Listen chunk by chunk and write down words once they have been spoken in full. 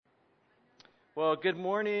Well, good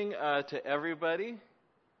morning to everybody.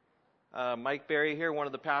 Mike Berry here, one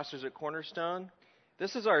of the pastors at Cornerstone.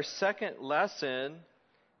 This is our second lesson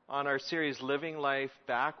on our series, Living Life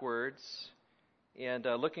Backwards, and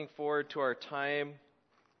looking forward to our time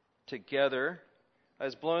together. I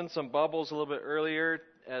was blowing some bubbles a little bit earlier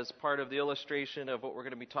as part of the illustration of what we're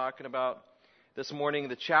going to be talking about this morning.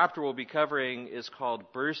 The chapter we'll be covering is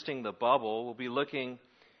called Bursting the Bubble. We'll be looking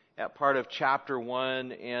at part of chapter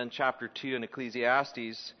 1 and chapter 2 in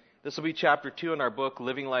Ecclesiastes. This will be chapter 2 in our book,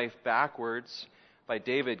 Living Life Backwards, by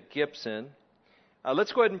David Gibson.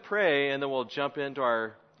 Let's go ahead and pray, and then we'll jump into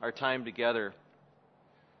our time together.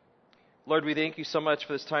 Lord, we thank you so much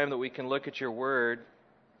for this time that we can look at your word.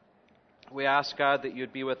 We ask, God, that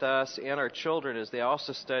you'd be with us and our children as they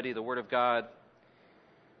also study the word of God.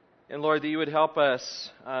 And Lord, that you would help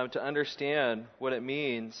us to understand what it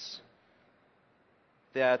means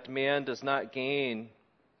that man does not gain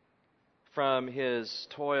from his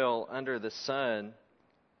toil under the sun,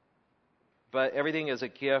 but everything is a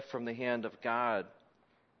gift from the hand of God.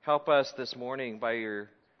 Help us this morning by your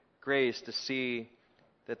grace to see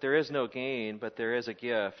that there is no gain, but there is a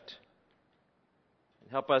gift.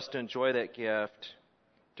 Help us to enjoy that gift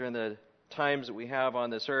during the times that we have on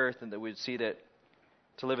this earth, and that we'd see that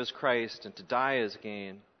to live as Christ and to die as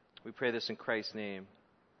gain. We pray this in Christ's name.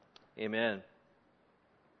 Amen.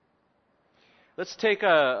 Let's take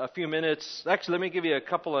a few minutes. Actually, let me give you a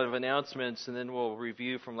couple of announcements, and then we'll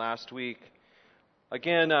review from last week.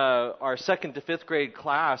 Again, our 2nd to 5th grade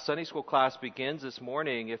class, Sunday school class, begins this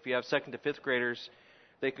morning. If you have 2nd to 5th graders,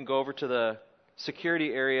 they can go over to the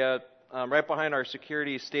security area. Right behind our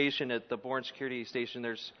security station at the Bourne Security Station,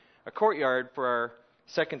 there's a courtyard for our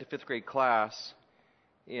 2nd to 5th grade class.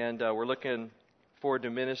 And we're looking forward to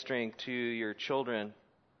ministering to your children.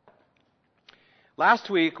 Last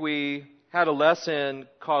week, we had a lesson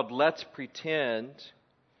called Let's Pretend.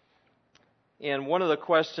 And one of the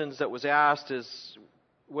questions that was asked is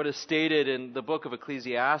what is stated in the book of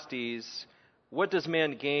Ecclesiastes: what does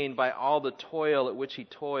man gain by all the toil at which he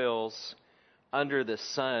toils under the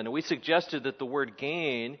sun? We suggested that the word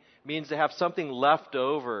gain means to have something left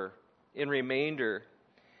over in remainder.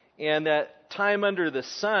 And that time under the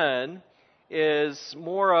sun is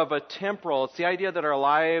more of a temporal. It's the idea that our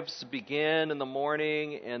lives begin in the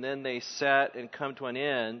morning and then they set and come to an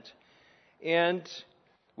end. And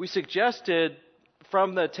we suggested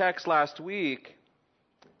from the text last week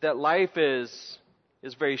that life is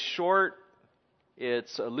very short,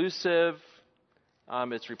 it's elusive,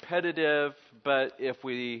 it's repetitive, but if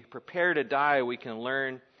we prepare to die, we can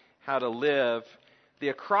learn how to live. The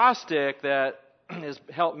acrostic that has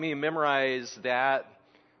helped me memorize that,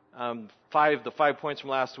 the 5 points from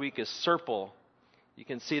last week, is Serple. You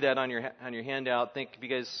can see that on your handout. Think if you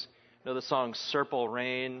guys know the song Serple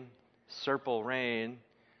Rain, Serple Rain,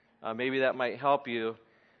 maybe that might help you.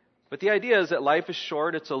 But the idea is that life is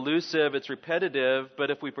short, it's elusive, it's repetitive,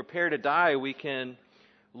 but if we prepare to die, we can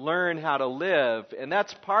learn how to live. And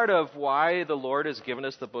that's part of why the Lord has given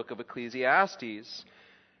us the book of Ecclesiastes.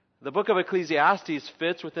 The book of Ecclesiastes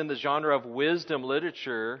fits within the genre of wisdom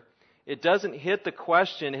literature. It doesn't hit the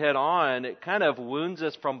question head on. It kind of wounds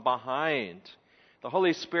us from behind. The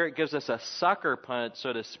Holy Spirit gives us a sucker punch,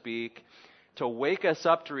 so to speak, to wake us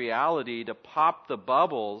up to reality, to pop the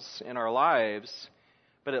bubbles in our lives.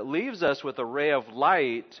 But it leaves us with a ray of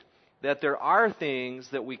light that there are things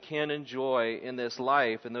that we can enjoy in this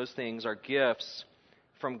life, and those things are gifts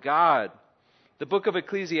from God. The book of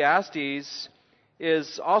Ecclesiastes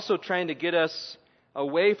is also trying to get us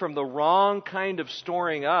away from the wrong kind of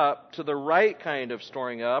storing up to the right kind of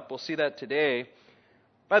storing up. We'll see that today.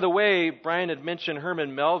 By the way, Brian had mentioned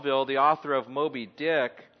Herman Melville, the author of Moby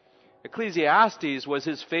Dick. Ecclesiastes was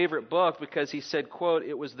his favorite book because he said, quote,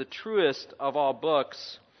 "It was the truest of all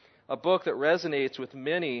books, a book that resonates with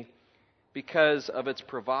many because of its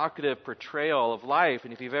provocative portrayal of life."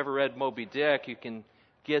 And if you've ever read Moby Dick, you can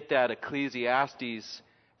get that Ecclesiastes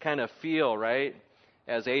kind of feel, right?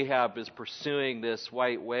 As Ahab is pursuing this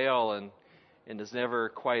white whale and is never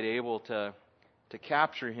quite able to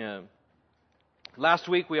capture him. Last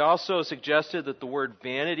week we also suggested that the word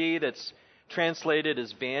vanity, that's translated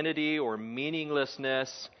as vanity or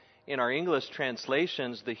meaninglessness in our English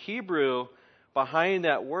translations, the Hebrew behind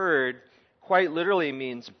that word quite literally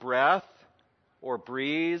means breath or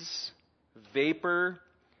breeze, vapor.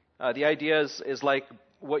 The idea is like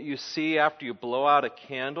what you see after you blow out a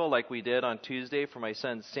candle, like we did on Tuesday for my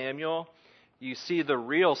son Samuel. You see the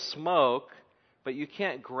real smoke, but you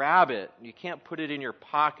can't grab it. You can't put it in your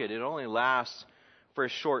pocket. It only lasts for a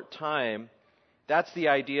short time. That's the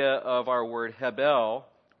idea of our word hebel,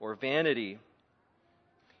 or vanity.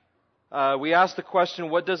 We asked the question,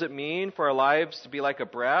 what does it mean for our lives to be like a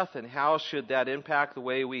breath, and how should that impact the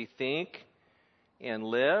way we think and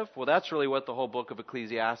live? Well, that's really what the whole book of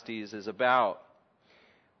Ecclesiastes is about.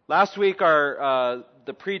 Last week,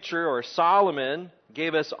 the preacher, or Solomon,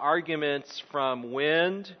 gave us arguments from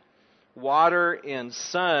wind, water, and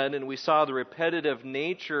sun, and we saw the repetitive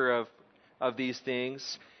nature of these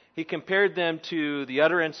things. He compared them to the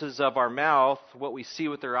utterances of our mouth, what we see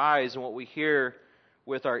with our eyes, and what we hear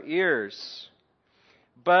with our ears.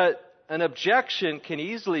 But an objection can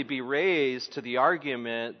easily be raised to the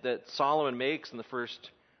argument that Solomon makes in the first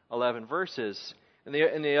 11 verses. And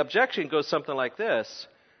the objection goes something like this.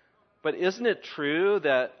 But isn't it true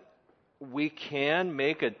that we can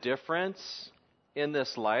make a difference in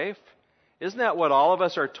this life? Isn't that what all of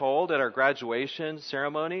us are told at our graduation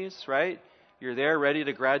ceremonies, right? You're there ready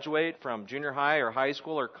to graduate from junior high or high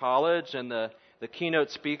school or college, and the keynote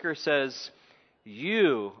speaker says,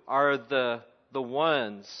 you are the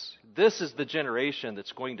ones, this is the generation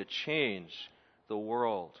that's going to change the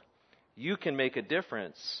world. You can make a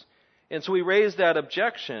difference. And so we raise that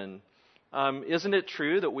objection. Isn't it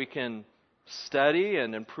true that we can study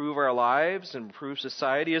and improve our lives and improve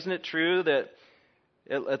society? Isn't it true that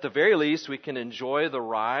at the very least we can enjoy the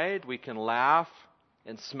ride, we can laugh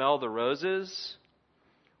and smell the roses,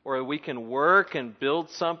 or we can work and build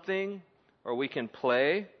something, or we can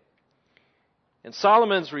play? And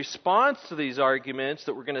Solomon's response to these arguments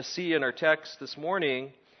that we're going to see in our text this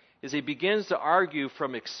morning is he begins to argue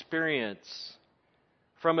from experience,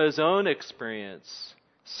 from his own experience.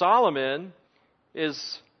 Solomon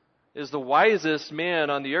is the wisest man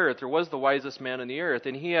on the earth, or was the wisest man on the earth,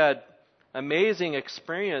 and he had amazing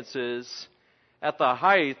experiences at the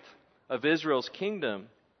height of Israel's kingdom.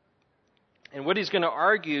 And what he's going to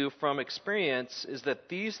argue from experience is that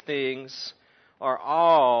these things are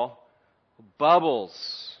all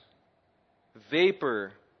bubbles,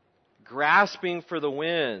 vapor, grasping for the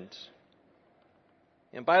wind.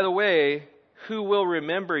 And by the way, who will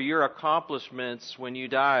remember your accomplishments when you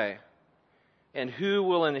die? And who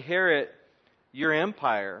will inherit your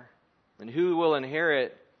empire? And who will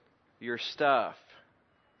inherit your stuff?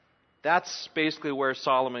 That's basically where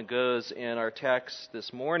Solomon goes in our text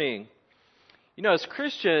this morning. You know, as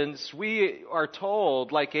Christians, we are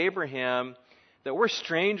told, like Abraham, that we're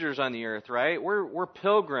strangers on the earth, right? We're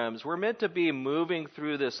pilgrims. We're meant to be moving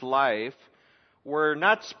through this life. We're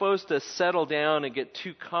not supposed to settle down and get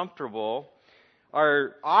too comfortable.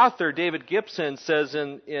 Our author, David Gibson, says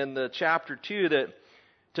in the chapter 2 that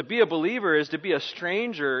to be a believer is to be a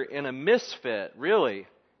stranger and a misfit, really,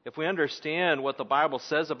 if we understand what the Bible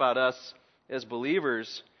says about us as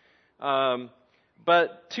believers.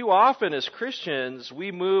 But too often as Christians,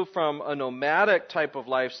 we move from a nomadic type of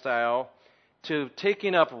lifestyle to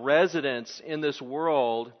taking up residence in this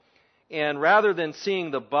world. And rather than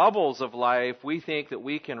seeing the bubbles of life, we think that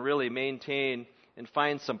we can really maintain and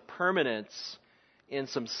find some permanence and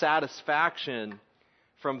some satisfaction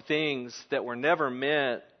from things that were never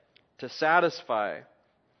meant to satisfy.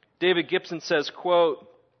 David Gibson says, quote,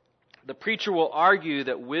 "The preacher will argue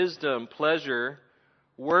that wisdom, pleasure,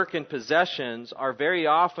 work, and possessions are very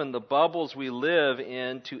often the bubbles we live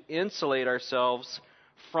in to insulate ourselves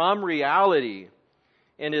from reality.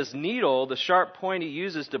 And his needle, the sharp point he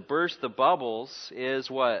uses to burst the bubbles, is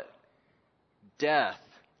what? Death.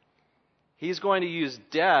 He's going to use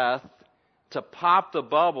death to pop the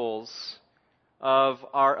bubbles of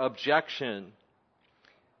our objection.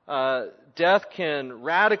 Death can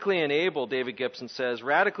radically enable, David Gibson says,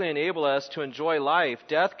 radically enable us to enjoy life.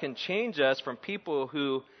 Death can change us from people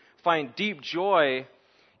who find deep joy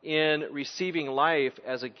in receiving life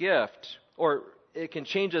as a gift. Or it can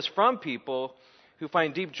change us from people who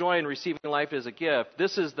find deep joy in receiving life as a gift.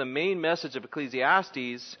 This is the main message of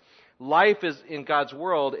Ecclesiastes. Life is in God's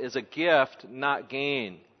world is a gift, not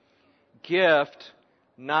gain. Gift,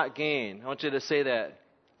 not gain. I want you to say that.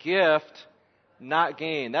 Gift, not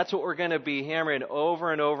gain. That's what we're going to be hammering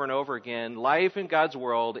over and over and over again. Life in God's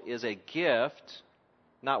world is a gift,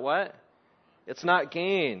 not what? It's not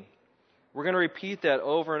gain. We're going to repeat that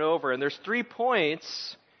over and over. And there's 3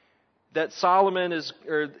 points that Solomon is,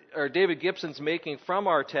 or David Gibson's making from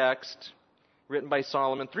our text, written by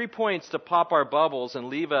Solomon. 3 points to pop our bubbles and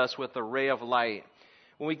leave us with a ray of light.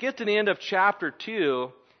 When we get to the end of chapter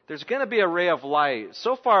 2, there's going to be a ray of light.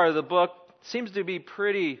 So far, the book seems to be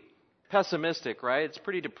pretty pessimistic, right? It's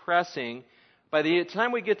pretty depressing. By the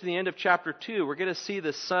time we get to the end of chapter 2, we're going to see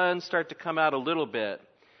the sun start to come out a little bit.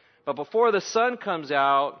 But before the sun comes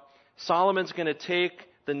out, Solomon's going to take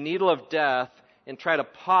the needle of death and try to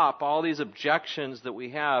pop all these objections that we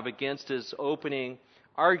have against his opening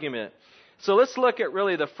argument. So let's look at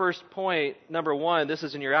really the first point, number one. This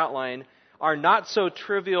is in your outline. Our not so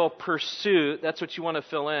trivial pursuit, that's what you want to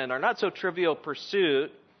fill in. Our not so trivial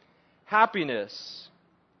pursuit, happiness.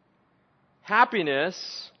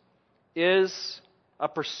 Happiness is a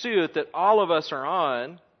pursuit that all of us are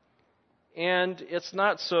on, and it's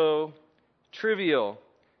not so trivial.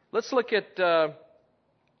 Let's look at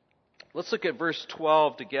verse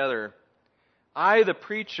 12 together. I, the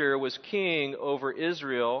preacher, was king over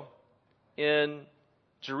Israel in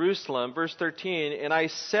Jerusalem. Verse 13, and I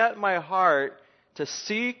set my heart to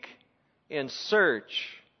seek and search.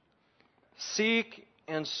 Seek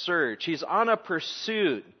and search. He's on a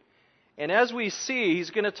pursuit. And as we see, he's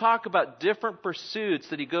going to talk about different pursuits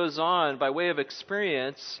that he goes on by way of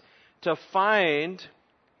experience to find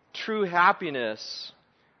true happiness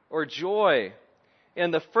or joy.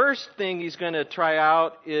 And the first thing he's going to try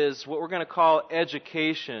out is what we're going to call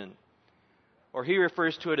education. Or he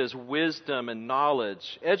refers to it as wisdom and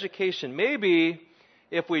knowledge. Education. Maybe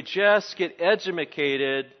if we just get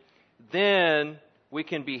educated, then we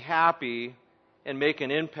can be happy and make an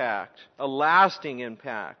impact, a lasting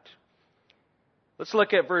impact. Let's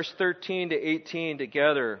look at verse 13 to 18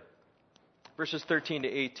 together. Verses 13 to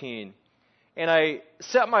 18. And I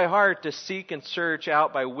set my heart to seek and search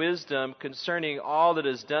out by wisdom concerning all that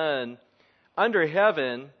is done under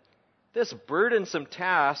heaven, this burdensome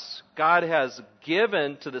task God has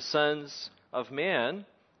given to the sons of man,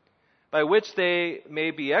 by which they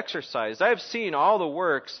may be exercised. I have seen all the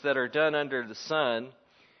works that are done under the sun.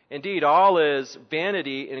 Indeed, all is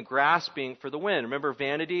vanity and grasping for the wind. Remember,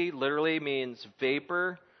 vanity literally means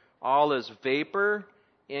vapor. All is vapor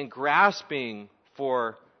and grasping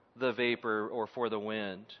for the vapor or for the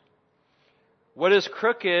wind. What is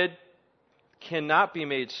crooked cannot be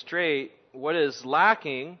made straight. What is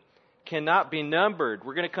lacking cannot be numbered.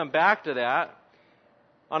 We're going to come back to that.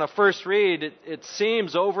 On a first read, it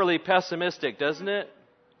seems overly pessimistic, doesn't it?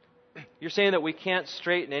 You're saying that we can't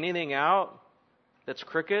straighten anything out that's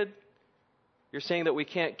crooked? You're saying that we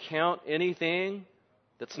can't count anything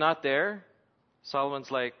that's not there?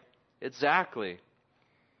 Solomon's like, exactly.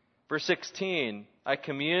 Verse 16, I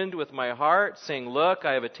communed with my heart, saying, look,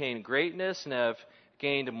 I have attained greatness and have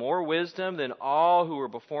gained more wisdom than all who were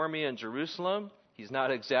before me in Jerusalem. He's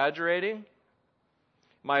not exaggerating.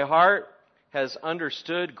 My heart has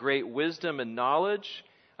understood great wisdom and knowledge.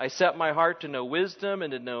 I set my heart to know wisdom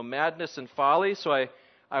and to know madness and folly. So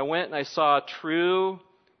I went and I saw true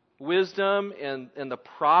wisdom and the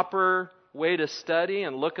proper way to study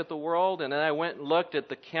and look at the world. And then I went and looked at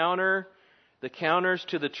the counters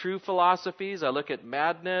to the true philosophies. I look at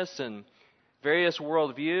madness and various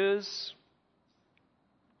worldviews.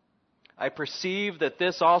 I perceive that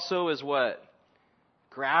this also is what?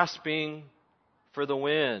 Grasping for the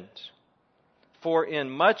wind. For in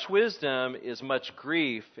much wisdom is much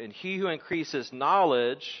grief, and he who increases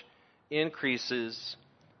knowledge increases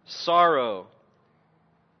sorrow.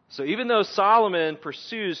 So even though Solomon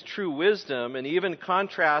pursues true wisdom and even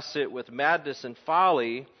contrasts it with madness and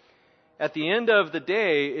folly, at the end of the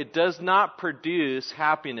day, it does not produce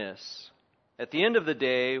happiness. At the end of the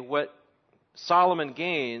day, what Solomon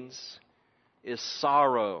gains is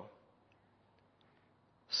sorrow.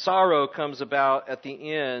 Sorrow comes about at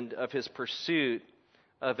the end of his pursuit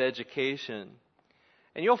of education.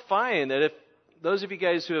 And you'll find that if those of you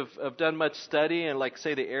guys who have done much study in, like,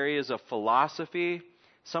 say, the areas of philosophy,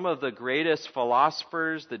 some of the greatest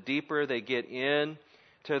philosophers, the deeper they get in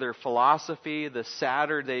to their philosophy, the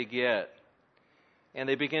sadder they get. And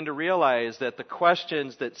they begin to realize that the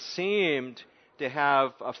questions that seemed to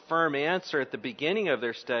have a firm answer at the beginning of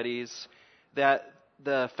their studies, that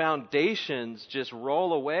the foundations just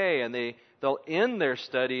roll away, and they'll end their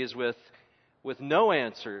studies with no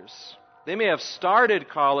answers. They may have started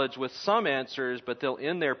college with some answers, but they'll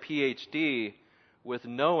end their PhD with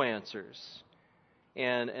no answers.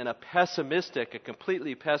 And a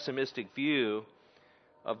completely pessimistic view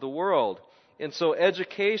of the world. And so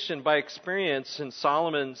education, by experience, in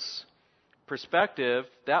Solomon's perspective,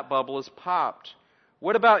 that bubble is popped.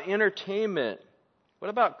 What about entertainment? What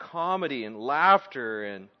about comedy and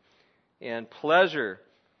laughter and pleasure?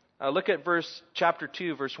 Look at chapter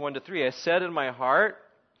 2, verse 1 to 3. I said in my heart,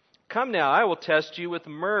 come now, I will test you with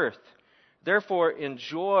mirth. Therefore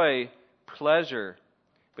enjoy pleasure.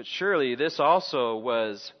 But surely this also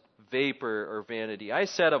was vapor or vanity. I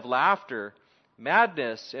said of laughter,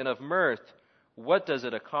 madness, and of mirth, what does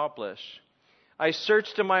it accomplish? I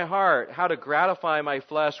searched in my heart how to gratify my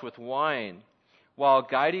flesh with wine, while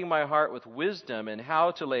guiding my heart with wisdom, and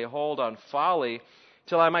how to lay hold on folly,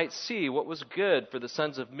 till I might see what was good for the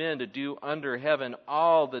sons of men to do under heaven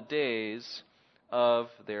all the days of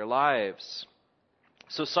their lives.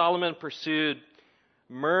 So Solomon pursued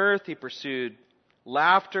mirth, he pursued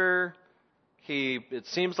laughter, it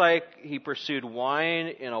seems like he pursued wine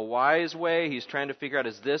in a wise way. He's trying to figure out,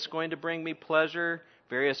 is this going to bring me pleasure?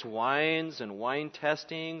 Various wines and wine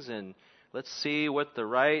testings, and let's see what the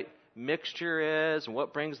right mixture is and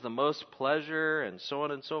what brings the most pleasure, and so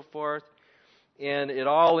on and so forth. And it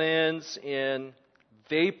all ends in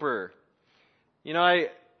vapor. You know,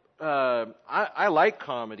 I like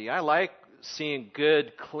comedy. I like seeing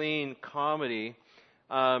good, clean comedy.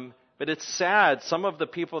 But it's sad. Some of the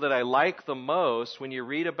people that I like the most, when you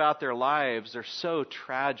read about their lives, they're so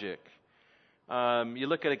tragic. You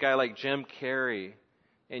look at a guy like Jim Carrey,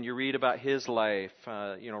 and you read about his life.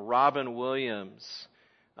 Robin Williams.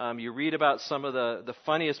 You read about some of the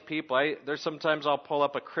funniest people. There's sometimes I'll pull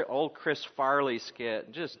up a old Chris Farley skit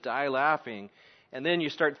and just die laughing. And then you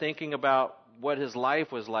start thinking about what his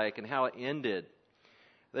life was like and how it ended.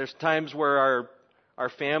 There's times where our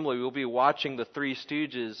family will be watching the Three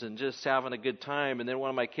Stooges and just having a good time. And then one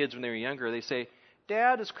of my kids, when they were younger, they say,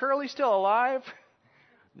 "Dad, is Curly still alive?"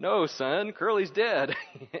 "No, son, Curly's dead."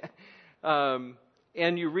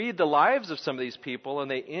 And you read the lives of some of these people, and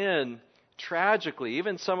they end tragically.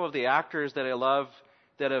 Even some of the actors that I love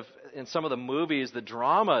that have, in some of the movies, the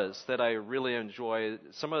dramas that I really enjoy,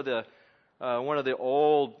 some of the one of the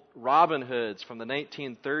old Robin Hoods from the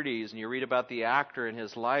 1930s, and you read about the actor and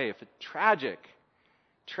his life. Tragic.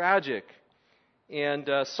 And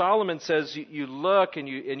Solomon says you look and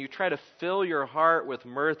you try to fill your heart with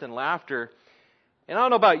mirth and laughter. And I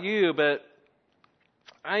don't know about you, but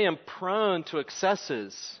I am prone to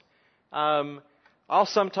excesses. I'll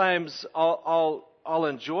sometimes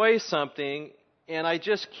enjoy something, and I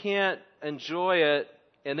just can't enjoy it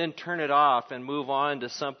and then turn it off and move on to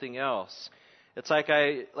something else. It's like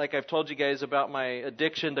I've told you guys about my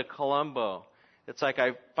addiction to Columbo. It's like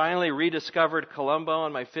I finally rediscovered Columbo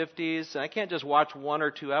in my 50s, and I can't just watch 1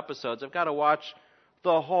 or 2 episodes. I've got to watch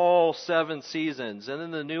the whole 7 seasons, and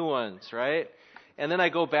then the new ones, right? And then I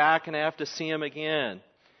go back and I have to see them again.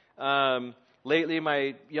 Lately,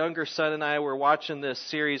 my younger son and I were watching this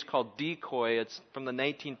series called Decoy. It's from the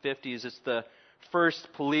 1950s. It's the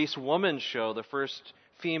first police woman show, the first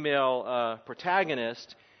female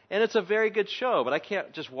protagonist. And it's a very good show, but I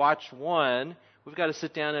can't just watch one. We've got to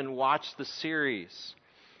sit down and watch the series.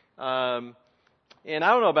 And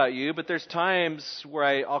I don't know about you, but there's times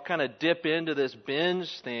where I'll kind of dip into this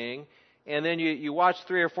binge thing, and then you watch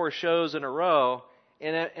 3 or 4 shows in a row,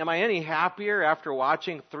 and am I any happier after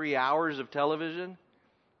watching 3 hours of television?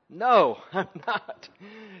 No, I'm not.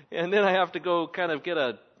 And then I have to go kind of get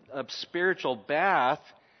a spiritual bath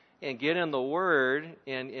and get in the Word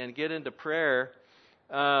and get into prayer.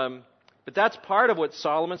 But that's part of what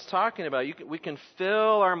Solomon's talking about. We can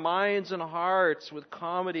fill our minds and hearts with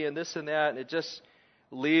comedy and this and that, and it just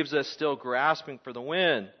leaves us still grasping for the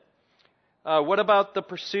wind. What about the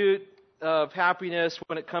pursuit of happiness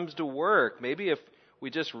when it comes to work? Maybe if we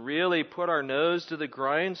just really put our nose to the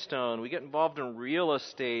grindstone, we get involved in real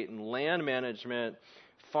estate and land management,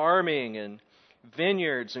 farming and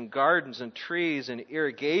vineyards and gardens and trees and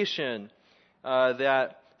irrigation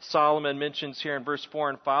that Solomon mentions here in verse 4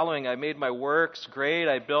 and following. I made my works great.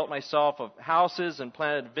 I built myself houses and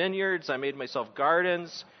planted vineyards. I made myself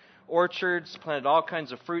gardens, orchards, planted all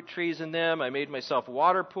kinds of fruit trees in them. I made myself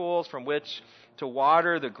water pools from which to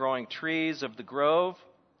water the growing trees of the grove.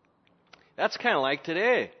 That's kind of like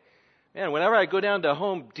today. Man, whenever I go down to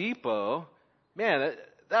Home Depot, man,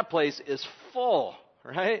 that place is full,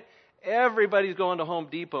 right? Everybody's going to Home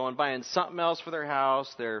Depot and buying something else for their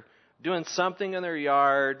house. They're doing something in their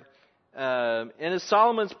yard. And is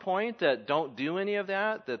Solomon's point that don't do any of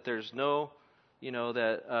that? That there's no,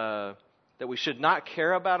 that we should not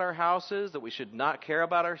care about our houses, that we should not care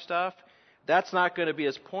about our stuff? That's not going to be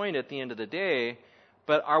his point at the end of the day.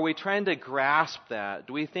 But are we trying to grasp that?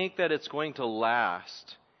 Do we think that it's going to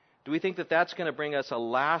last? Do we think that that's going to bring us a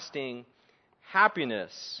lasting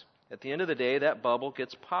happiness? At the end of the day, that bubble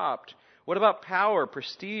gets popped. What about power,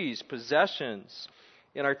 prestige, possessions?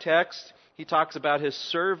 In our text, he talks about his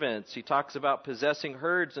servants. He talks about possessing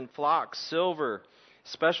herds and flocks, silver,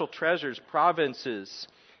 special treasures, provinces,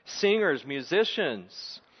 singers,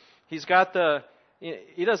 musicians. He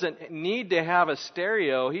doesn't need to have a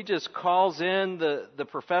stereo. He just calls in the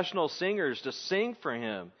professional singers to sing for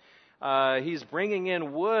him. He's bringing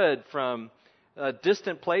in wood from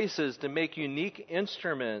distant places to make unique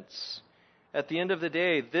instruments. At the end of the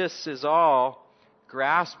day, this is all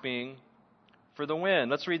grasping for the wind.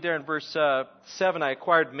 Let's read there in verse 7. I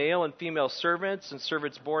acquired male and female servants and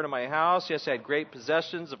servants born in my house. Yes, I had great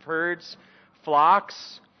possessions of herds,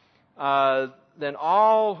 flocks. than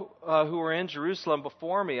all who were in Jerusalem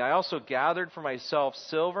before me. I also gathered for myself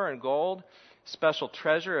silver and gold, special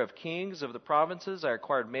treasure of kings of the provinces. I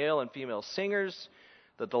acquired male and female singers,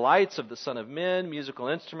 the delights of the Son of Men, musical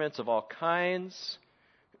instruments of all kinds.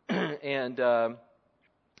 And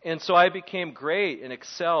so I became great and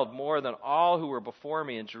excelled more than all who were before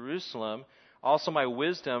me in Jerusalem. Also my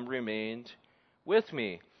wisdom remained with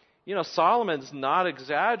me. You know, Solomon's not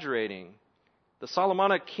exaggerating. The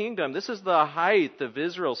Solomonic kingdom, this is the height of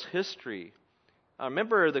Israel's history.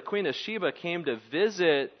 Remember, the Queen of Sheba came to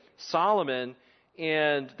visit Solomon,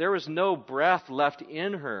 and there was no breath left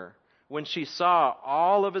in her when she saw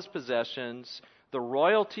all of his possessions, the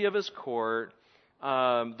royalty of his court,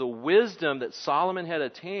 the wisdom that Solomon had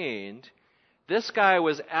attained. This guy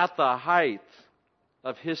was at the height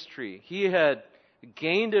of history. He had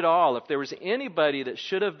gained it all. If there was anybody that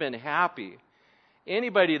should have been happy,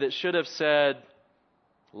 anybody that should have said,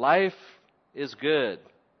 life is good,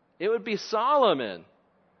 it would be Solomon,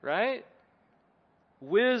 right?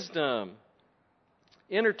 Wisdom,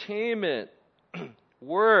 entertainment,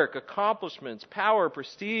 work, accomplishments, power,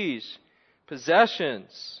 prestige,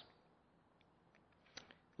 possessions.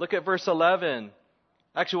 Look at verse 11.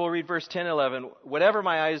 Actually, we'll read verse 10 and 11. Whatever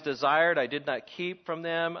my eyes desired, I did not keep from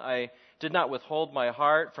them. I did not withhold my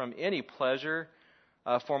heart from any pleasure.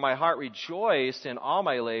 For my heart rejoiced in all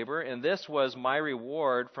my labor, and this was my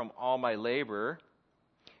reward from all my labor.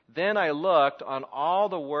 Then I looked on all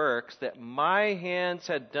the works that my hands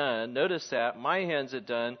had done. Notice that, my hands had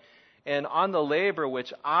done. And on the labor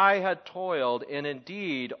which I had toiled, and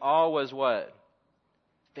indeed all was what?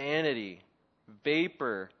 Vanity,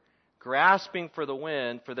 vapor, grasping for the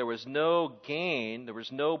wind, for there was no gain, there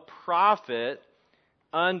was no profit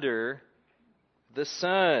under the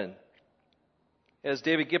sun. As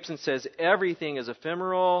David Gibson says, everything is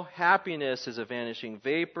ephemeral, happiness is a vanishing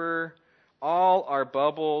vapor, all our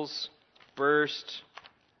bubbles burst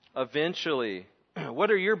eventually.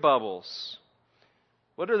 What are your bubbles?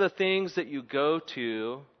 What are the things that you go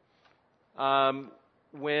to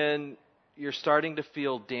when you're starting to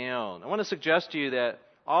feel down? I want to suggest to you that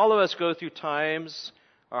all of us go through times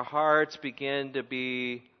our hearts begin to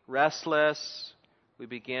be restless, we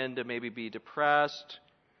begin to maybe be depressed,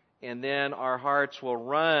 and then our hearts will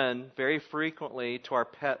run very frequently to our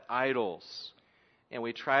pet idols. And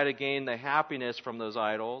we try to gain the happiness from those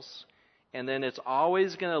idols. And then it's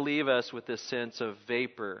always going to leave us with this sense of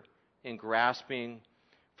vapor and grasping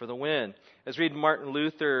for the wind. I was reading Martin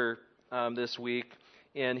Luther this week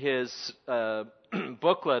in his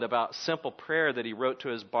booklet about simple prayer that he wrote to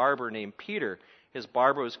his barber named Peter. His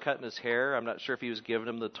barber was cutting his hair. I'm not sure if he was giving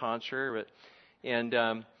him the tonsure.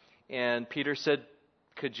 And Peter said,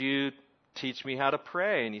 could you teach me how to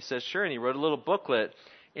pray? And he says, sure. And he wrote a little booklet.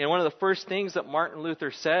 And one of the first things that Martin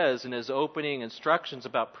Luther says in his opening instructions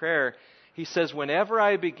about prayer, he says, whenever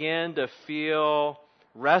I begin to feel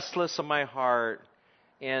restless in my heart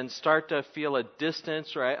and start to feel a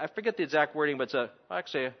distance, or I forget the exact wording, but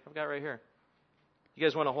actually, I've got it right here. You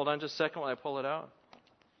guys want to hold on just a second while I pull it out?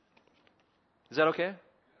 Is that okay?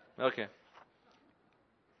 Okay.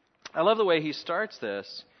 I love the way he starts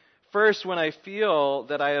this. First, when I feel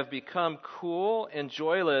that I have become cool and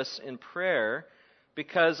joyless in prayer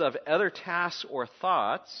because of other tasks or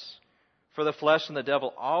thoughts, for the flesh and the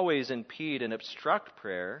devil always impede and obstruct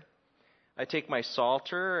prayer, I take my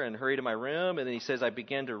psalter and hurry to my room, and then he says I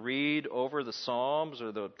begin to read over the Psalms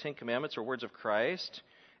or the Ten Commandments or words of Christ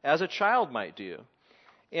as a child might do.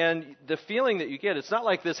 And the feeling that you get, it's not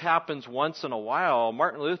like this happens once in a while.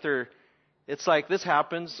 Martin Luther, it's like this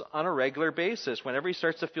happens on a regular basis. Whenever he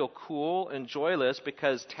starts to feel cool and joyless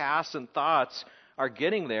because tasks and thoughts are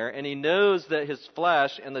getting there, and he knows that his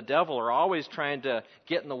flesh and the devil are always trying to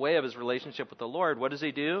get in the way of his relationship with the Lord, what does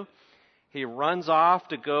he do? He runs off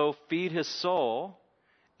to go feed his soul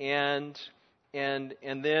and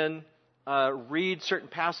then read certain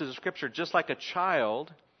passages of Scripture just like a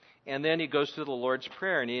child, and then he goes through the Lord's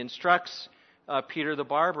Prayer, and he instructs Peter the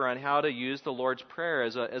barber on how to use the Lord's Prayer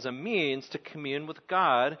as a means to commune with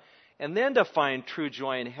God and then to find true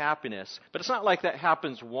joy and happiness. But it's not like that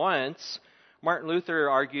happens once. Martin Luther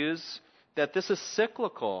argues that this is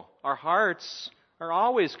cyclical. Our hearts are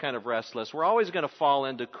always kind of restless. We're always going to fall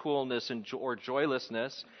into coolness or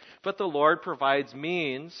joylessness, but the Lord provides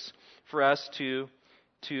means for us to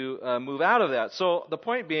move out of that. So the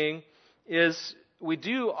point being is we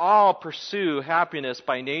do all pursue happiness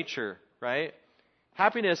by nature, right?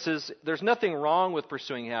 Happiness there's nothing wrong with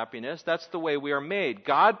pursuing happiness. That's the way we are made.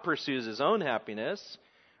 God pursues His own happiness,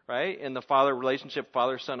 right? In the Father relationship,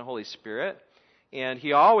 Father, Son, Holy Spirit. And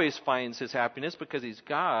He always finds His happiness because He's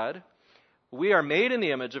God. We are made in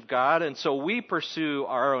the image of God, and so we pursue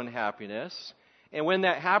our own happiness. And when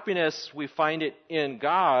that happiness, we find it in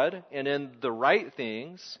God and in the right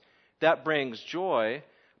things, that brings joy.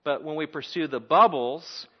 But when we pursue the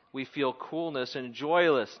bubbles, we feel coolness and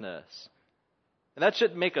joylessness. And that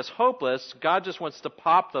shouldn't make us hopeless. God just wants to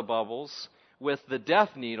pop the bubbles with the death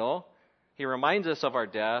needle. He reminds us of our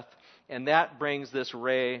death, and that brings this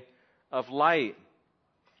ray of light.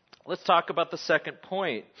 Let's talk about the second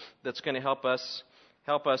point that's going to help us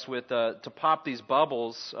with to pop these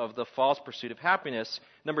bubbles of the false pursuit of happiness.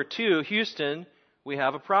 Number 2, Houston, we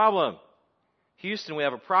have a problem. Houston, we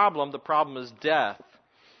have a problem. The problem is death.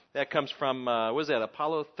 That comes from, what is that,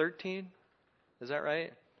 Apollo 13? Is that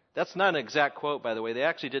right? That's not an exact quote, by the way. They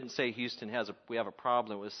actually didn't say Houston we have a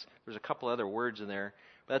problem. There's a couple other words in there.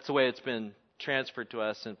 But that's the way it's been transferred to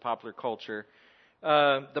us in popular culture.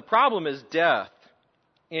 The problem is death.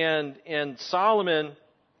 And Solomon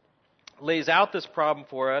lays out this problem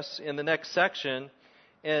for us in the next section.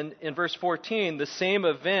 And in verse 14, the same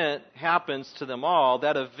event happens to them all.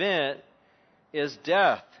 That event is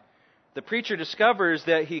death. The preacher discovers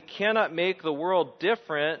that he cannot make the world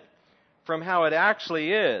different from how it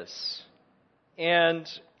actually is. And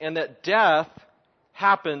that death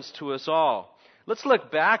happens to us all. Let's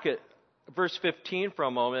look back at verse 15 for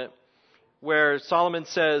a moment, where Solomon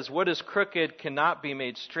says, what is crooked cannot be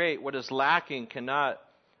made straight. What is lacking cannot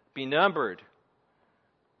be numbered.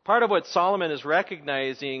 Part of what Solomon is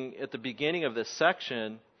recognizing at the beginning of this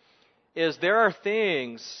section is there are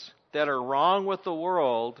things that are wrong with the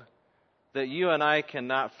world that you and I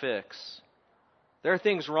cannot fix. There are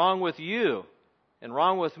things wrong with you and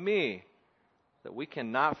wrong with me that we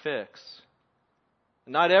cannot fix.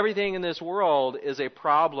 Not everything in this world is a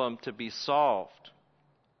problem to be solved.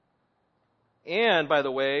 And, by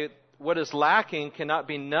the way, what is lacking cannot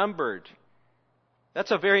be numbered.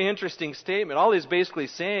 That's a very interesting statement. All he's basically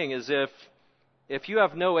saying is if you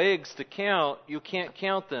have no eggs to count, you can't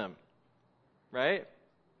count them. Right?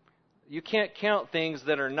 You can't count things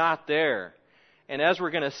that are not there. And as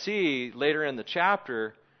we're going to see later in the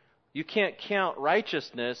chapter, you can't count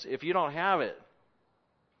righteousness if you don't have it.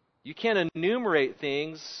 You can't enumerate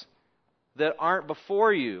things that aren't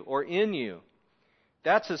before you or in you.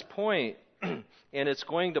 That's his point. And it's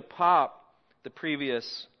going to pop the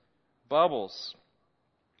previous bubbles.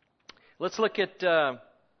 Let's look at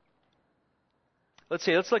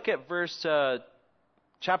verse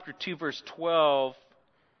chapter 2, verse 12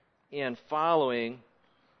 and following.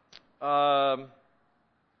 So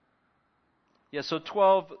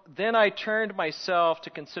 12, then I turned myself to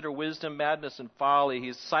consider wisdom, madness, and folly.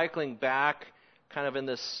 He's cycling back kind of in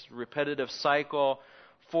this repetitive cycle.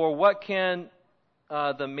 For what can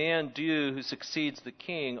the man do who succeeds the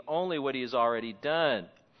king? Only what he has already done.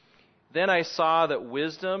 Then I saw that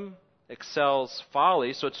wisdom excels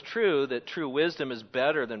folly. So it's true that true wisdom is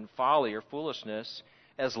better than folly or foolishness.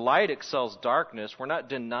 As light excels darkness, we're not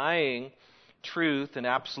denying truth and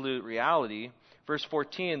absolute reality. Verse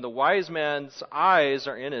 14, the wise man's eyes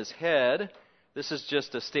are in his head. This is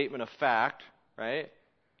just a statement of fact, right?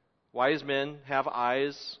 Wise men have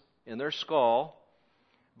eyes in their skull.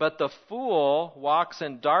 But the fool walks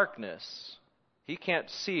in darkness. He can't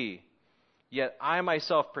see. Yet I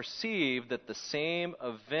myself perceive that the same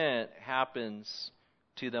event happens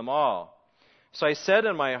to them all. So I said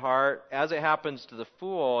in my heart, as it happens to the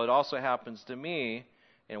fool, it also happens to me.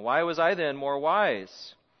 And why was I then more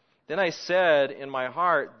wise? Then I said in my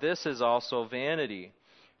heart, this is also vanity.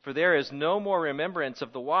 For there is no more remembrance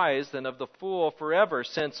of the wise than of the fool forever,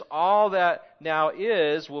 since all that now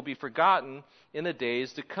is will be forgotten in the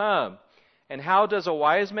days to come. And how does a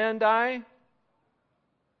wise man die?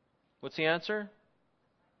 What's the answer?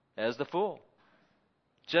 As the fool.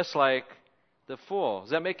 Just like the fool.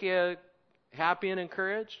 Does that make you happy and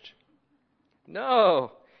encouraged?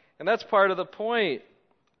 No. And that's part of the point.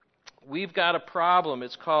 We've got a problem.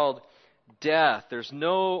 It's called death. There's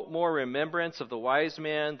no more remembrance of the wise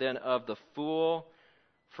man than of the fool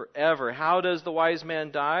forever. How does the wise man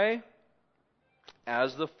die?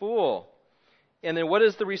 As the fool. And then what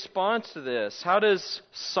is the response to this? How does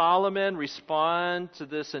Solomon respond to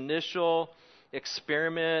this initial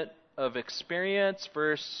experiment of experience?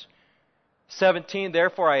 Verse 17,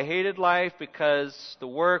 therefore I hated life because the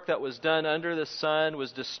work that was done under the sun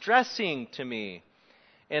was distressing to me.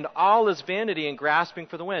 And all is vanity and grasping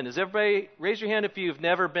for the wind. Does everybody, raise your hand if you've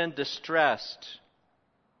never been distressed.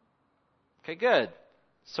 Okay, good.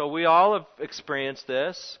 So we all have experienced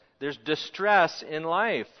this. There's distress in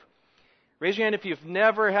life. Raise your hand if you've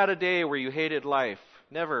never had a day where you hated life.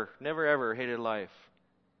 Never ever hated life.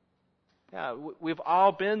 Yeah, we've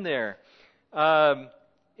all been there. And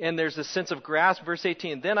And there's this sense of grasp. Verse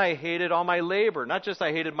 18, then I hated all my labor. Not just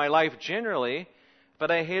I hated my life generally, but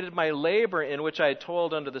I hated my labor in which I had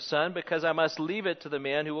toiled under the sun, because I must leave it to the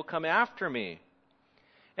man who will come after me.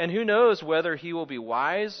 And who knows whether he will be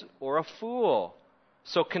wise or a fool.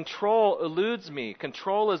 So control eludes me.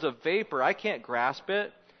 Control is a vapor. I can't grasp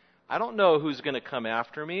it. I don't know who's going to come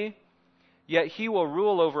after me. Yet he will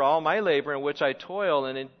rule over all my labor in which I toil,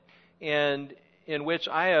 and in which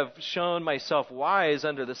I have shown myself wise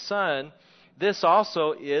under the sun. This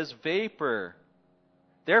also is vapor.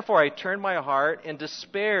 Therefore I turned my heart and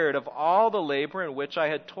despaired of all the labor in which I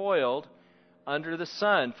had toiled under the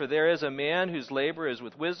sun. For there is a man whose labor is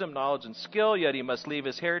with wisdom, knowledge, and skill, yet he must leave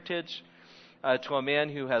his heritage to a man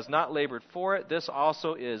who has not labored for it. This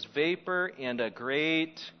also is vapor and a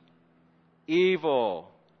great evil.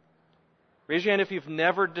 Raise your hand if you've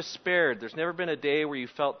never despaired. There's never been a day where you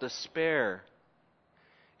felt despair.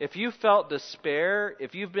 If you felt despair,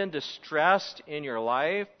 if you've been distressed in your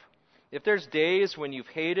life, if there's days when you've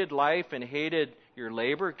hated life and hated your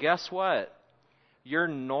labor, guess what? You're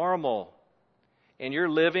normal. And you're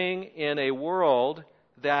living in a world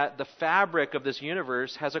that the fabric of this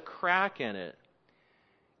universe has a crack in it.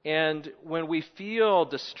 And when we feel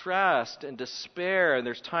distressed and despair, and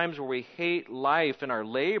there's times where we hate life and our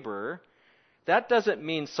labor, that doesn't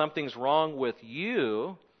mean something's wrong with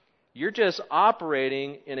you. You're just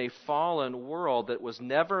operating in a fallen world that was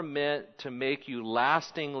never meant to make you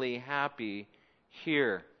lastingly happy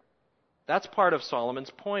here. That's part of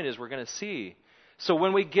Solomon's point, as we're going to see. So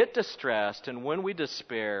when we get distressed and when we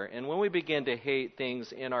despair and when we begin to hate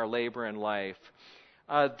things in our labor and life,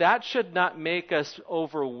 that should not make us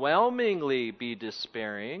overwhelmingly be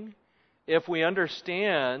despairing if we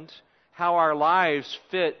understand how our lives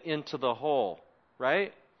fit into the whole,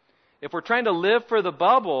 right? If we're trying to live for the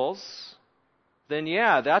bubbles, then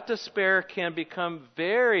yeah, that despair can become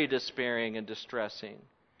very despairing and distressing.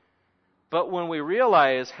 But when we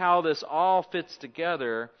realize how this all fits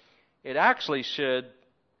together, it actually should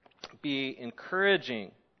be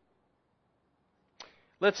encouraging.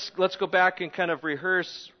 Let's go back and kind of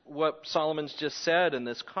rehearse what Solomon's just said in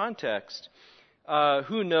this context.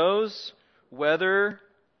 Who knows whether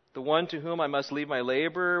the one to whom I must leave my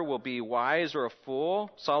labor will be wise or a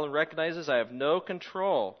fool? Solomon recognizes I have no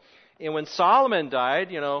control. And when Solomon died,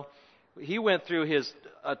 he went through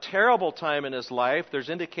a terrible time in his life. There's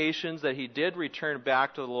indications that he did return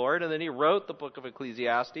back to the Lord, and then he wrote the book of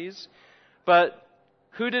Ecclesiastes. But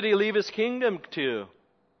who did he leave his kingdom to?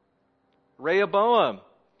 Rehoboam.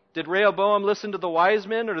 Did Rehoboam listen to the wise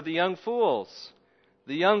men or to the young fools?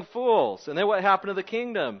 The young fools. And then what happened to the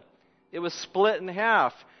kingdom? It was split in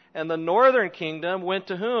half. And the northern kingdom went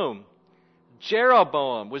to whom?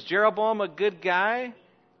 Jeroboam. Was Jeroboam a good guy?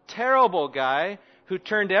 Terrible guy who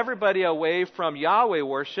turned everybody away from Yahweh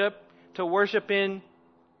worship to worshiping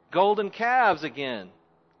golden calves again.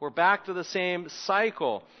 We're back to the same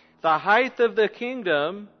cycle. The height of the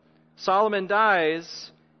kingdom, Solomon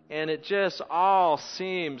dies, and it just all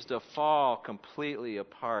seems to fall completely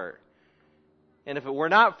apart. And if it were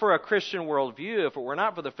not for a Christian worldview, if it were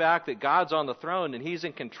not for the fact that God's on the throne and He's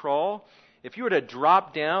in control, if you were to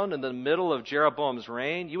drop down in the middle of Jeroboam's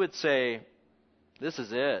reign, you would say, this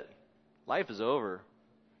is it. Life is over.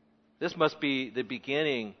 This must be the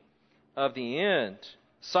beginning of the end.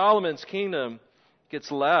 Solomon's kingdom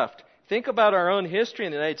gets left. Think about our own history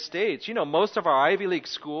in the United States. Most of our Ivy League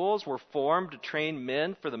schools were formed to train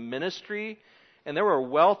men for the ministry, and there were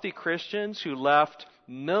wealthy Christians who left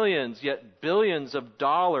millions, yet billions of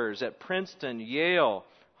dollars at Princeton, Yale,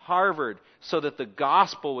 Harvard, so that the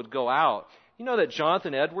gospel would go out. You know that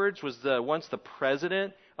Jonathan Edwards was once the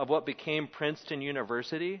president of what became Princeton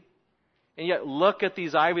University? And yet look at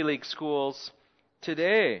these Ivy League schools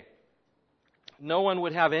today. No one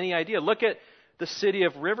would have any idea. Look at the city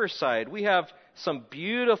of Riverside. We have some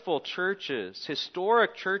beautiful churches,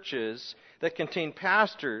 historic churches that contain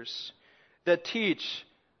pastors that teach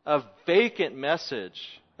a vacant message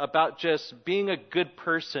about just being a good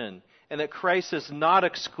person and that Christ is not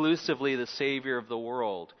exclusively the Savior of the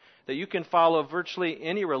world. That you can follow virtually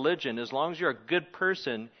any religion. As long as you're a good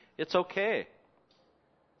person, it's okay.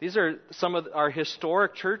 These are some of our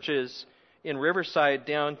historic churches in Riverside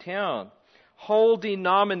downtown. Whole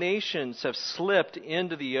denominations have slipped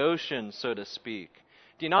into the ocean, so to speak.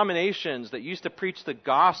 Denominations that used to preach the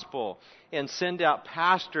gospel and send out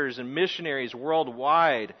pastors and missionaries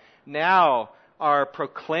worldwide now are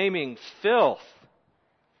proclaiming filth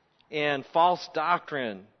and false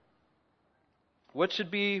doctrine. What should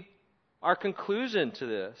be our conclusion to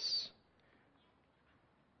this?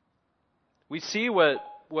 We see what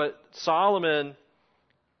Solomon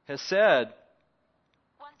has said.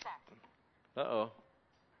 Uh-oh.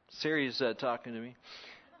 Siri's talking to me.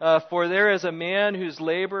 For there is a man whose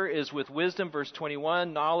labor is with wisdom, verse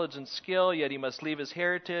 21, knowledge and skill, yet he must leave his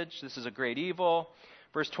heritage. This is a great evil.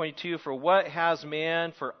 Verse 22, for what has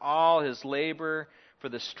man for all his labor, for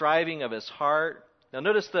the striving of his heart? Now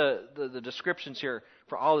notice the descriptions here.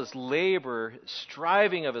 For all his labor,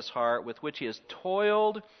 striving of his heart, with which he has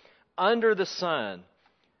toiled under the sun.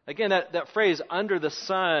 Again, that phrase, under the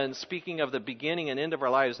sun, speaking of the beginning and end of our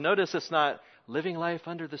lives. Notice it's not living life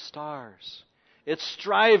under the stars. It's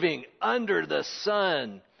striving under the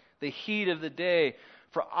sun, the heat of the day.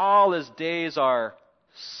 For all his days are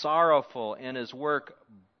sorrowful and his work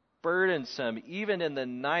burdensome. Even in the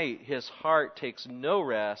night his heart takes no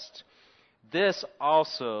rest. This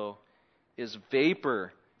also is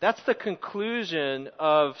vapor. That's the conclusion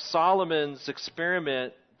of Solomon's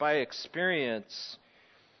experiment by experience.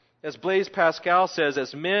 As Blaise Pascal says,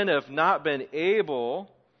 as men have not been able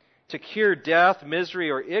to cure death,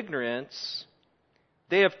 misery, or ignorance,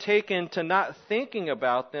 they have taken to not thinking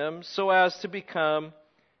about them so as to become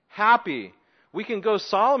happy. We can go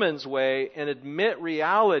Solomon's way and admit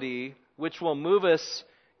reality, which will move us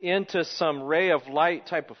into some ray of light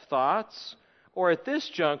type of thoughts. Or at this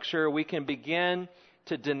juncture, we can begin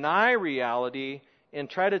to deny reality and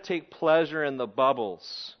try to take pleasure in the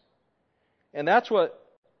bubbles. And that's what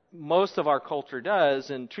most of our culture does,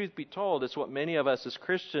 and truth be told, it's what many of us as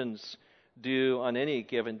Christians do on any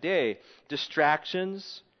given day.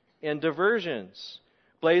 Distractions and diversions.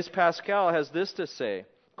 Blaise Pascal has this to say,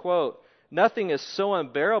 quote, nothing is so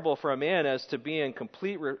unbearable for a man as to be in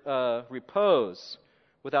complete repose,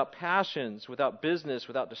 without passions, without business,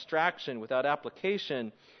 without distraction, without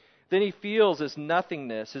application. Then he feels his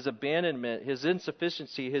nothingness, his abandonment, his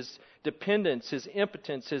insufficiency, his dependence, his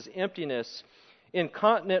impotence, his emptiness.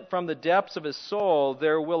 Incontinent from the depths of his soul,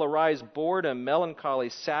 there will arise boredom, melancholy,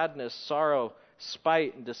 sadness, sorrow,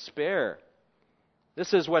 spite, and despair.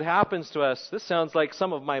 This is what happens to us. This sounds like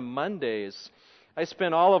some of my Mondays. I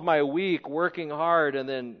spend all of my week working hard, and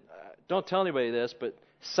then, don't tell anybody this, but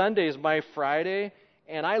Sunday is my Friday,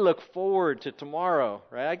 and I look forward to tomorrow,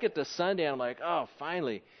 right? I get to Sunday, and I'm like, oh,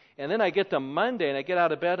 finally. And then I get to Monday, and I get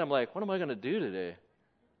out of bed, and I'm like, what am I going to do today?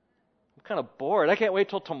 I'm kind of bored. I can't wait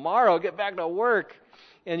till tomorrow, get back to work.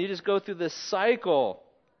 And you just go through this cycle.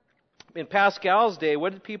 In Pascal's day,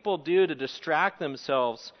 what did people do to distract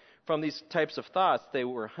themselves from these types of thoughts? They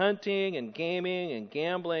were hunting and gaming and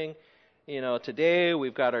gambling. You know, today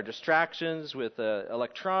we've got our distractions with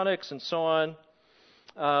electronics and so on.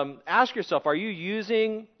 Ask yourself,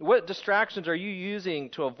 what distractions are you using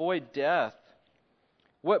to avoid death?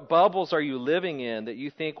 What bubbles are you living in that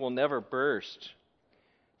you think will never burst?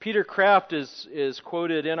 Peter Kraft is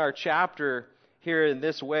quoted in our chapter here in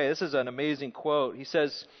this way. This is an amazing quote. He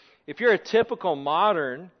says, if you're a typical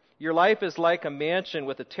modern, your life is like a mansion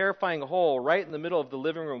with a terrifying hole right in the middle of the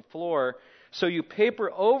living room floor, so you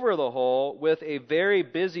paper over the hole with a very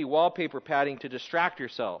busy wallpaper padding to distract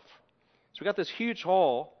yourself. So we got this huge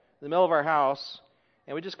hole in the middle of our house,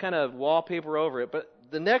 and we just kind of wallpaper over it. But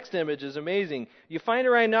the next image is amazing. You find a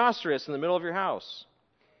rhinoceros in the middle of your house.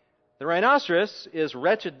 The rhinoceros is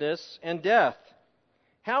wretchedness and death.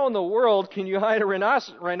 How in the world can you hide a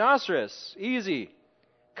rhinoceros? Easy.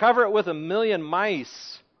 Cover it with 1,000,000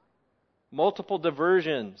 mice. Multiple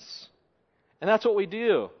diversions. And that's what we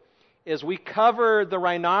do, is we cover the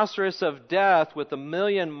rhinoceros of death with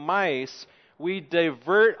 1,000,000 mice. We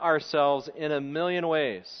divert ourselves in 1,000,000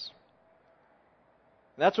 ways.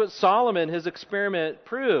 That's what Solomon, his experiment,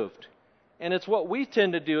 proved. And it's what we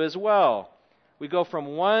tend to do as well. We go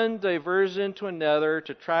from one diversion to another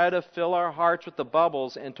to try to fill our hearts with the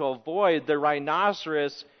bubbles and to avoid the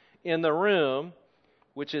rhinoceros in the room,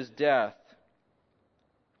 which is death.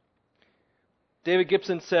 David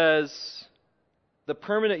Gibson says, the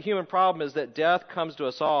permanent human problem is that death comes to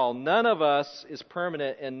us all. None of us is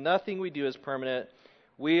permanent, and nothing we do is permanent.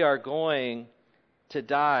 We are going to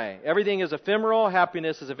die. Everything is ephemeral.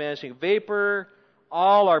 Happiness is a vanishing vapor.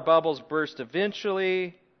 All our bubbles burst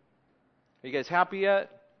eventually. Are you guys happy yet?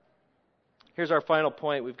 Here's our final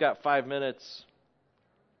point. We've got 5 minutes.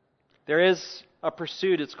 There is a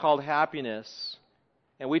pursuit. It's called happiness.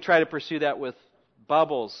 And we try to pursue that with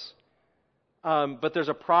bubbles. But there's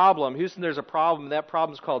a problem. Houston, there's a problem. That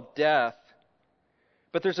problem is called death.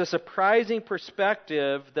 But there's a surprising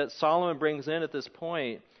perspective that Solomon brings in at this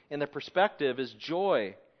point. And the perspective is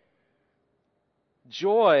joy.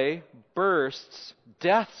 Joy bursts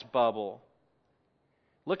death's bubble.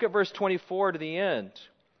 Look at verse 24 to the end.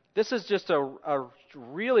 This is just a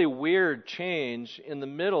really weird change in the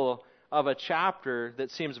middle of a chapter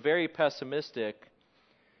that seems very pessimistic.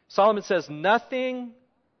 Solomon says, nothing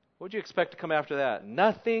what would you expect to come after that?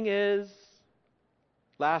 Nothing is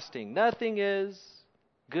lasting. Nothing is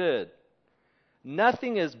good.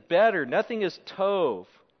 Nothing is better. Nothing is tov.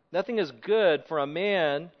 Nothing is good for a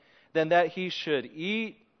man than that he should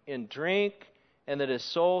eat and drink and that his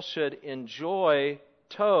soul should enjoy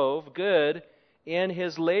tov, good, in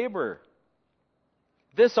his labor.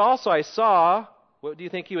 This also I saw. What do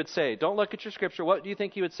you think he would say? Don't look at your scripture. What do you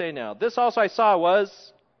think he would say now? This also I saw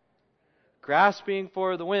was grasping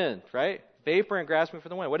for the wind, right? Vapor and grasping for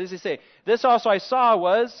the wind. What does he say? This also I saw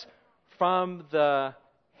was from the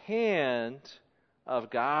hand of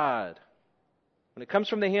God. When it comes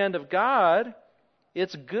from the hand of God,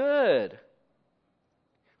 it's good.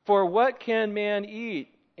 For what can man eat,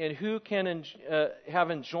 and who can have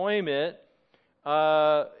enjoyment?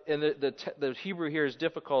 And the Hebrew here is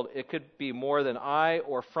difficult. It could be more than I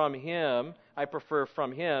or from him. I prefer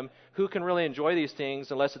from him. Who can really enjoy these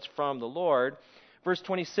things unless it's from the Lord? Verse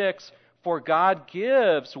 26, for God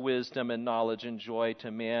gives wisdom and knowledge and joy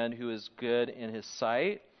to man who is good in his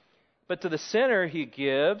sight. But to the sinner he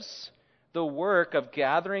gives the work of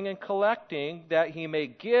gathering and collecting, that he may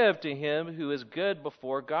give to him who is good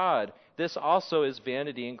before God. This also is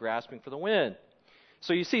vanity and grasping for the wind.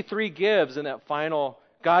 So you see three gives in that final.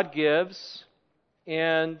 God gives,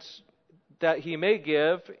 and that he may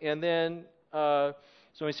give, and then, so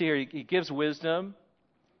we see here, he gives wisdom,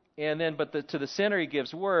 and then, to the sinner he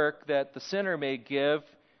gives work, that the sinner may give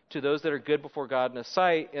to those that are good before God in his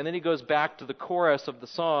sight. And then he goes back to the chorus of the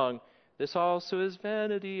song, this also is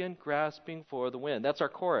vanity and grasping for the wind. That's our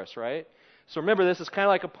chorus, right? So remember, this is kind of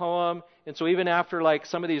like a poem, and so even after like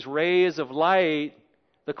some of these rays of light,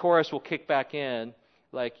 the chorus will kick back in.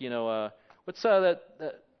 Like, what's that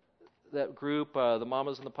group, the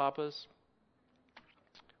Mamas and the Papas?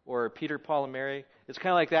 Or Peter, Paul, and Mary? It's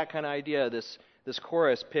kind of like that kind of idea. This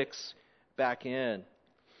chorus picks back in.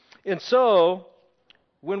 And so,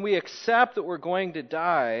 when we accept that we're going to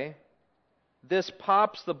die, this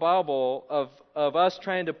pops the bubble of us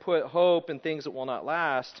trying to put hope in things that will not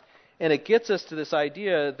last. And it gets us to this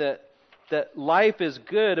idea that life is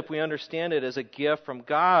good if we understand it as a gift from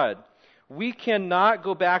God. We cannot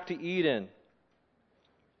go back to Eden.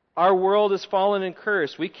 Our world is fallen and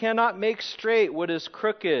cursed. We cannot make straight what is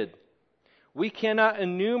crooked. We cannot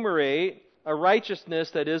enumerate a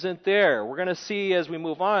righteousness that isn't there. We're going to see as we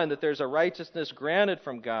move on that there's a righteousness granted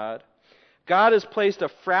from God. God has placed a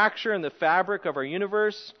fracture in the fabric of our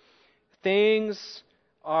universe. Things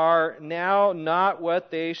are now not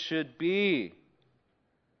what they should be.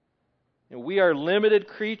 And we are limited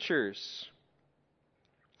creatures.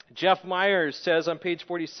 Jeff Myers says on page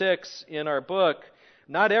 46 in our book,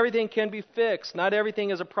 not everything can be fixed. Not everything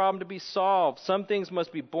is a problem to be solved. Some things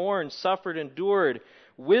must be borne, suffered, endured.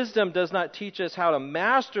 Wisdom does not teach us how to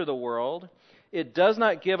master the world. It does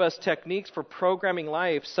not give us techniques for programming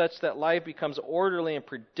life such that life becomes orderly and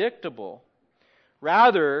predictable.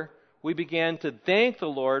 Rather, we begin to thank the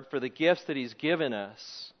Lord for the gifts that He's given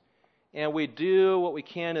us. And we do what we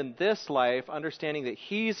can in this life, understanding that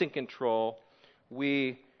He's in control.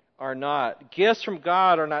 We are not. Gifts from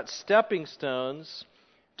God are not stepping stones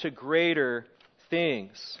to greater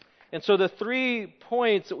things. And so the 3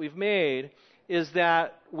 points that we've made is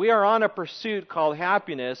that we are on a pursuit called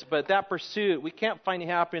happiness, but that pursuit, we can't find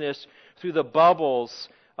happiness through the bubbles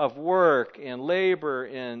of work and labor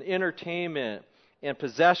and entertainment and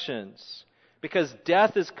possessions. Because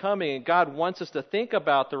death is coming, and God wants us to think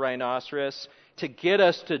about the rhinoceros to get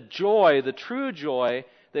us to joy, the true joy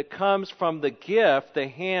that comes from the gift, the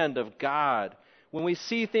hand of God. When we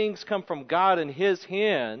see things come from God in His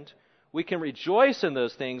hand, we can rejoice in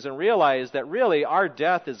those things and realize that really our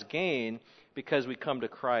death is gain because we come to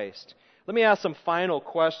Christ. Let me ask some final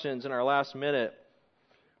questions in our last minute.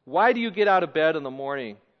 Why do you get out of bed in the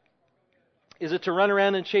morning? Is it to run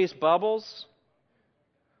around and chase bubbles?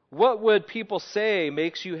 What would people say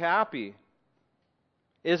makes you happy?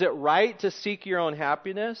 Is it right to seek your own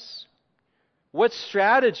happiness? What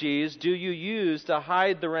strategies do you use to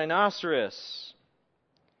hide the rhinoceros?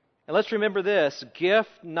 And let's remember this, gift,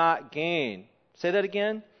 not gain. Say that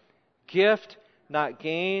again. Gift, not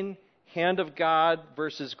gain. Hand of God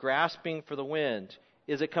versus grasping for the wind.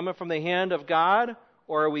 Is it coming from the hand of God,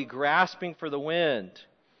 or are we grasping for the wind?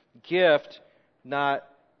 Gift, not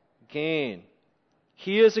gain.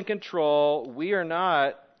 He is in control. We are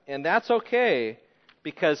not, and that's okay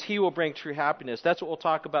because He will bring true happiness. That's what we'll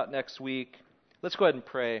talk about next week. Let's go ahead and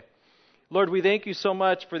pray. Lord, we thank You so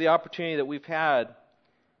much for the opportunity that we've had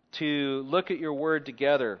to look at Your Word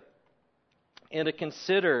together and to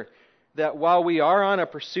consider that while we are on a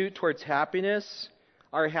pursuit towards happiness,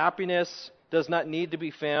 our happiness does not need to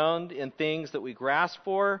be found in things that we grasp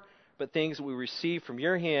for, but things that we receive from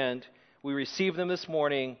your hand. We receive them this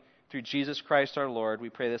morning through Jesus Christ our Lord. We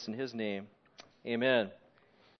pray this in his name. Amen.